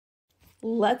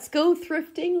Let's go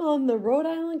thrifting on the Rhode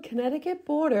Island Connecticut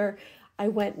border. I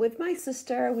went with my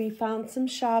sister. We found some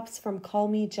shops from Call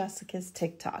Me Jessica's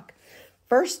TikTok.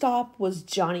 First stop was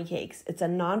Jonnycakes. It's a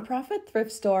nonprofit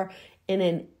thrift store in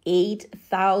an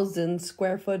 8,000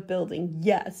 square foot building.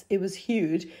 Yes, it was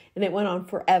huge and it went on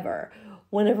forever.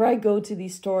 Whenever I go to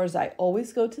these stores, I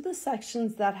always go to the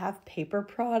sections that have paper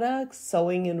products,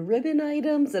 sewing and ribbon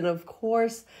items, and of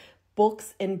course,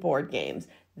 books and board games.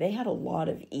 They had a lot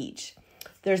of each.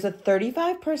 There's a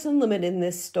 35-person limit in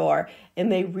this store,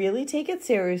 and they really take it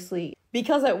seriously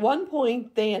because at one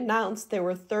point they announced there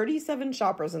were 37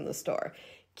 shoppers in the store.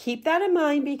 Keep that in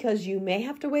mind because you may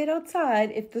have to wait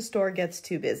outside if the store gets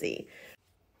too busy.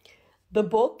 The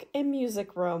book and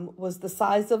music room was the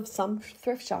size of some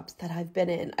thrift shops that I've been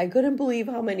in. I couldn't believe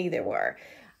how many there were.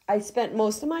 I spent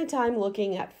most of my time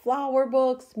looking at flower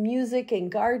books, music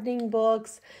and gardening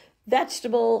books,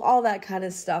 vegetable, all that kind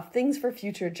of stuff, things for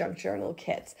future junk journal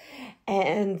kits.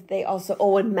 And they also,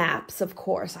 and maps, of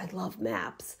course. I love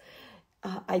maps.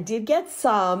 I did get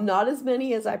some, not as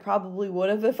many as I probably would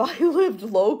have if I lived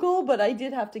local, but I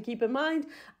did have to keep in mind,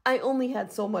 I only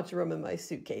had so much room in my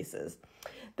suitcases.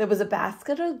 There was a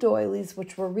basket of doilies,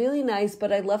 which were really nice,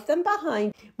 but I left them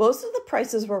behind. Most of the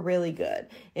prices were really good.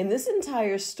 And this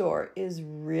entire store is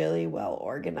really well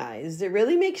organized. It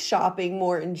really makes shopping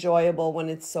more enjoyable when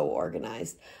it's so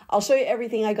organized. I'll show you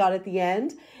everything I got at the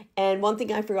end. And one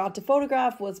thing I forgot to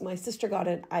photograph was my sister got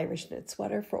an Irish knit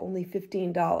sweater for only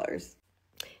 $15.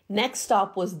 Next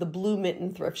stop was the Blue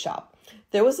Mitten thrift shop.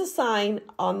 There was a sign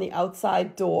on the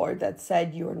outside door that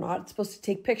said you are not supposed to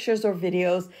take pictures or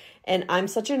videos, and I'm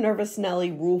such a nervous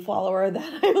Nelly rule follower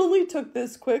that I only took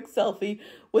this quick selfie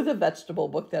with a vegetable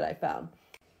book that I found.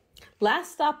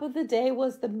 Last stop of the day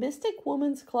was the Mystic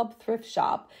Women's Club thrift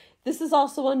shop. This is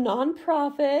also a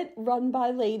nonprofit run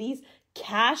by ladies,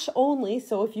 cash only,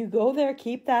 so if you go there,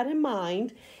 keep that in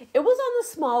mind. It was on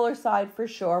the smaller side for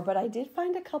sure, but I did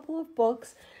find a couple of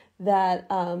books that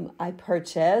I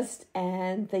purchased,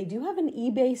 and they do have an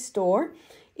eBay store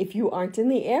if you aren't in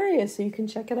the area, so you can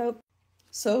check it out.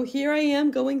 So here I am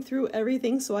going through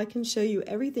everything so I can show you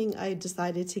everything I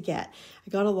decided to get. I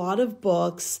got a lot of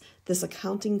books, this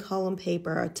accounting column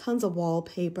paper, tons of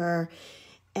wallpaper,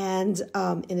 and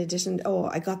in addition,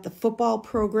 I got the football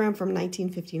program from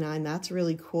 1959. That's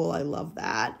really cool. I love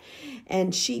that.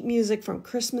 And sheet music from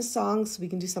Christmas songs, so we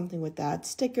can do something with that.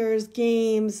 Stickers,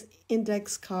 games,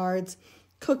 index cards,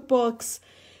 cookbooks.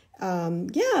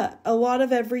 A lot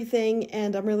of everything,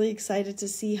 and I'm really excited to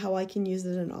see how I can use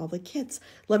it in all the kits.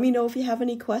 Let me know if you have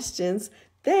any questions.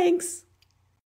 Thanks!